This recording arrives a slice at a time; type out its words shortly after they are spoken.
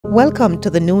Welcome to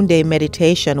the Noonday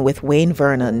Meditation with Wayne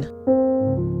Vernon.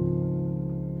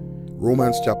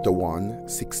 Romans chapter 1,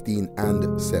 16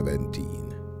 and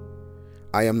 17.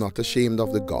 I am not ashamed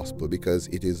of the gospel, because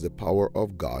it is the power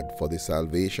of God for the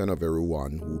salvation of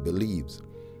everyone who believes.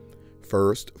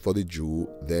 First for the Jew,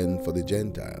 then for the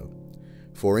Gentile.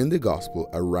 For in the gospel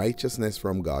a righteousness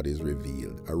from God is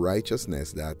revealed, a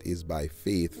righteousness that is by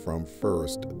faith from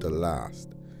first to last.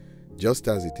 Just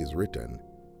as it is written,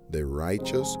 the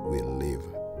righteous will live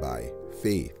by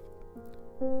faith.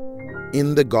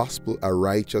 In the gospel a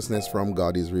righteousness from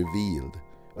God is revealed,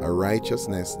 a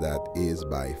righteousness that is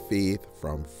by faith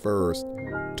from first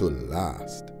to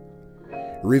last.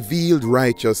 Revealed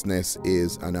righteousness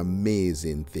is an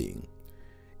amazing thing.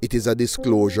 It is a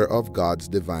disclosure of God's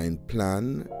divine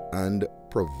plan and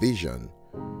provision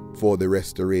for the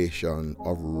restoration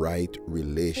of right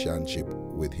relationship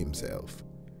with Himself.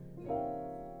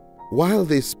 While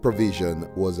this provision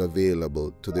was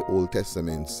available to the Old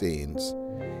Testament saints,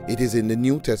 it is in the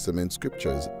New Testament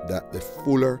scriptures that the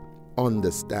fuller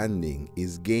understanding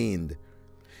is gained.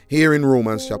 Here in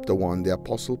Romans chapter 1, the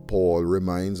Apostle Paul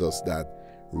reminds us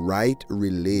that right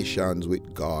relations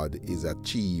with God is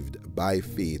achieved by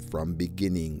faith from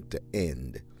beginning to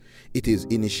end. It is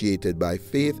initiated by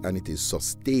faith and it is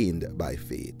sustained by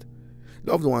faith.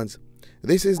 Loved ones,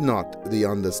 this is not the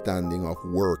understanding of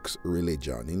works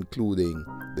religion, including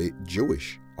the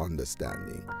Jewish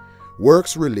understanding.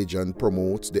 Works religion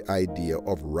promotes the idea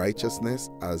of righteousness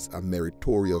as a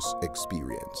meritorious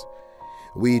experience.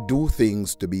 We do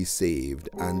things to be saved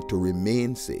and to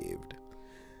remain saved.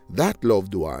 That,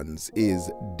 loved ones,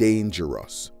 is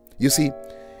dangerous. You see,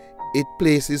 it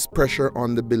places pressure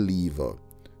on the believer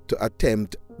to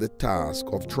attempt the task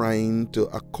of trying to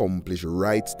accomplish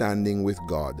right standing with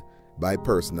God by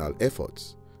personal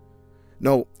efforts.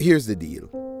 Now, here's the deal.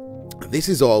 This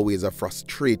is always a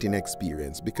frustrating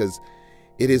experience because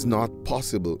it is not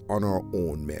possible on our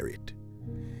own merit.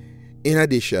 In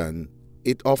addition,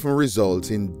 it often results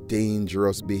in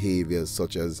dangerous behaviors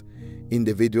such as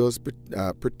individuals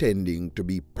pretending to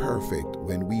be perfect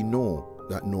when we know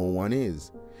that no one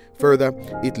is. Further,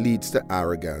 it leads to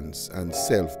arrogance and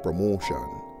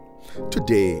self-promotion.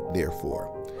 Today, therefore,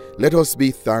 let us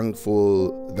be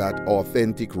thankful that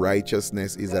authentic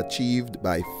righteousness is achieved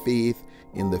by faith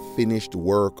in the finished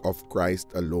work of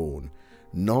Christ alone,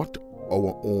 not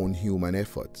our own human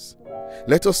efforts.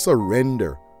 Let us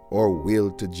surrender our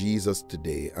will to Jesus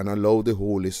today and allow the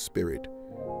Holy Spirit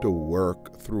to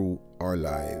work through our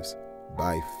lives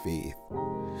by faith.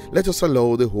 Let us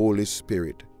allow the Holy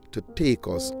Spirit to take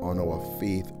us on our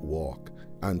faith walk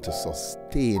and to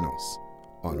sustain us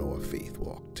on our faith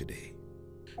walk today.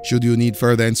 Should you need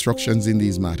further instructions in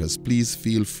these matters, please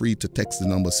feel free to text the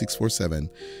number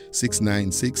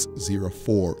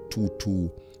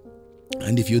 647-696-0422.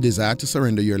 And if you desire to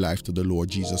surrender your life to the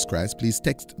Lord Jesus Christ, please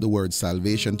text the word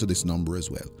salvation to this number as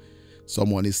well.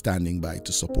 Someone is standing by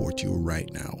to support you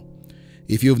right now.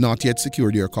 If you have not yet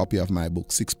secured your copy of my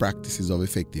book, 6 Practices of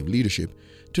Effective Leadership,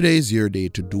 today is your day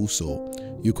to do so.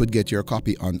 You could get your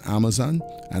copy on Amazon,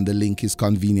 and the link is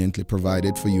conveniently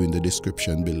provided for you in the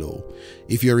description below.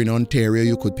 If you're in Ontario,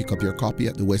 you could pick up your copy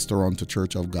at the West Toronto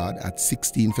Church of God at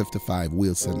 1655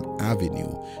 Wilson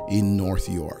Avenue in North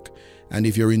York. And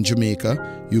if you're in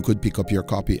Jamaica, you could pick up your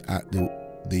copy at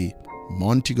the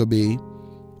Montego Bay,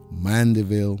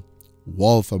 Mandeville,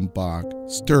 Waltham Park,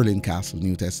 Stirling Castle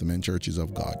New Testament Churches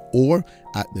of God, or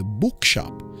at the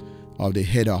bookshop of the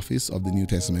head office of the New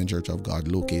Testament Church of God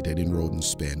located in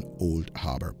Rodenspen, Old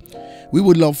Harbour. We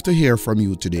would love to hear from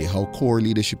you today how Core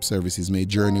Leadership Services may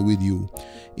journey with you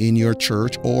in your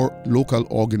church or local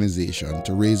organization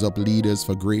to raise up leaders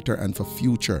for greater and for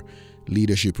future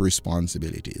leadership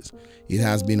responsibilities. It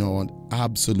has been an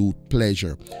absolute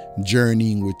pleasure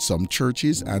journeying with some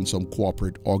churches and some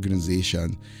corporate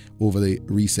organizations over the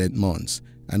recent months,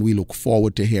 and we look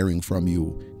forward to hearing from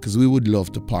you because we would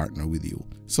love to partner with you.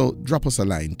 So drop us a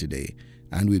line today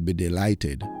and we'd be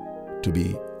delighted to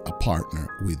be a partner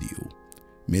with you.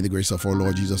 May the grace of our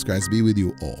Lord Jesus Christ be with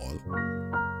you all.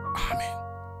 Amen.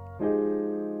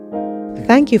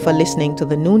 Thank you for listening to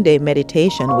the Noonday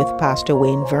Meditation with Pastor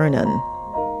Wayne Vernon.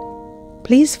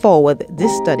 Please forward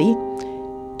this study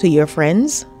to your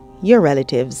friends, your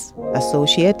relatives,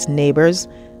 associates, neighbors,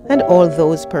 and all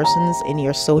those persons in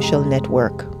your social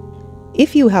network.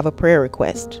 If you have a prayer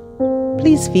request,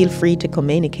 please feel free to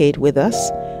communicate with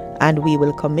us, and we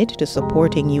will commit to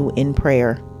supporting you in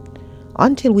prayer.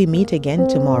 Until we meet again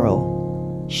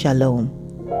tomorrow, Shalom.